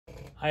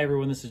Hi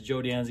everyone, this is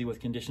Joe Danzy with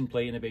Condition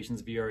Play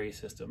Innovations VRA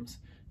Systems.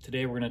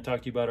 Today we're going to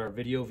talk to you about our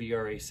video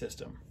VRA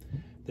system.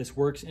 This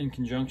works in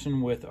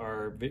conjunction with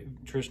our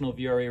traditional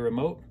VRA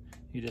remote.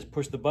 You just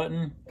push the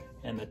button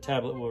and the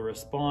tablet will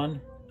respond,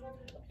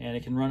 and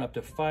it can run up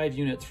to 5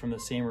 units from the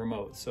same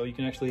remote. So you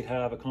can actually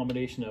have a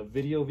combination of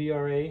video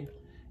VRA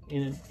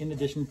in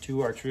addition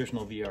to our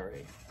traditional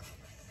VRA.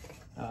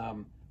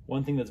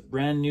 One thing that's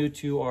brand new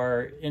to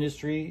our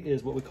industry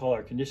is what we call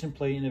our Condition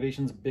Play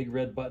Innovations Big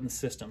Red Button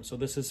System. So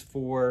this is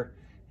for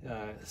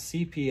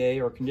CPA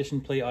or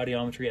Condition Play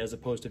Audiometry as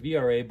opposed to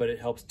VRA, but it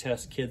helps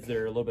test kids that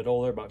are a little bit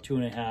older, about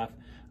 2.5 up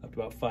to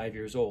about 5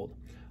 years old.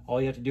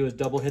 All you have to do is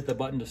double hit the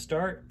button to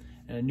start,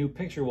 and a new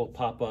picture will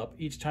pop up.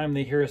 Each time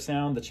they hear a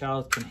sound, the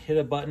child can hit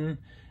a button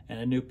and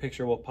a new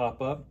picture will pop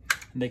up.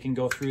 And they can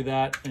go through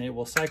that, and it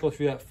will cycle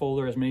through that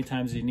folder as many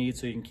times as you need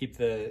so you can keep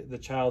the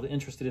child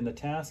interested in the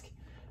task.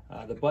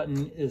 The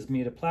button is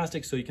made of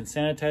plastic, so you can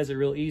sanitize it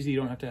real easy. You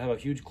don't have to have a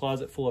huge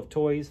closet full of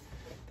toys.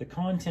 The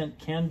content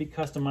can be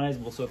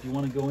customizable, so if you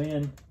want to go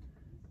in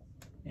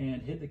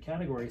and hit the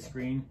category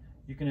screen,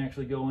 you can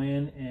actually go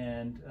in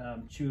and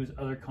choose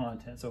other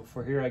content. So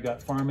for here I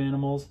got farm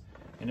animals,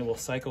 and it will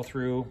cycle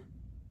through,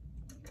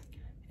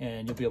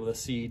 and you'll be able to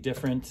see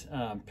different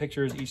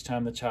pictures each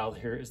time the child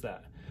hears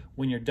that.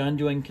 When you're done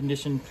doing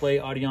Condition Play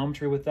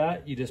Audiometry with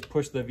that, you just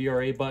push the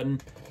VRA button.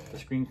 The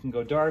screen can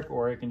go dark,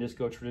 or it can just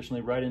go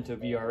traditionally right into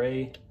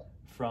VRA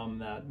from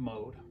that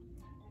mode.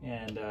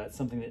 And it's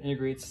something that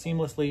integrates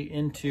seamlessly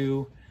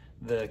into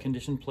the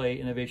Condition Play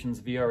Innovations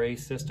VRA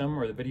system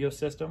or the video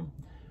system.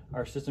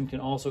 Our system can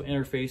also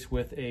interface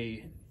with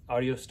a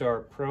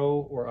AudioStar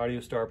Pro or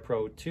AudioStar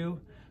Pro 2.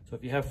 So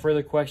if you have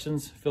further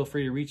questions, feel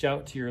free to reach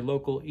out to your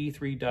local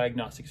E3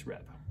 diagnostics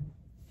rep.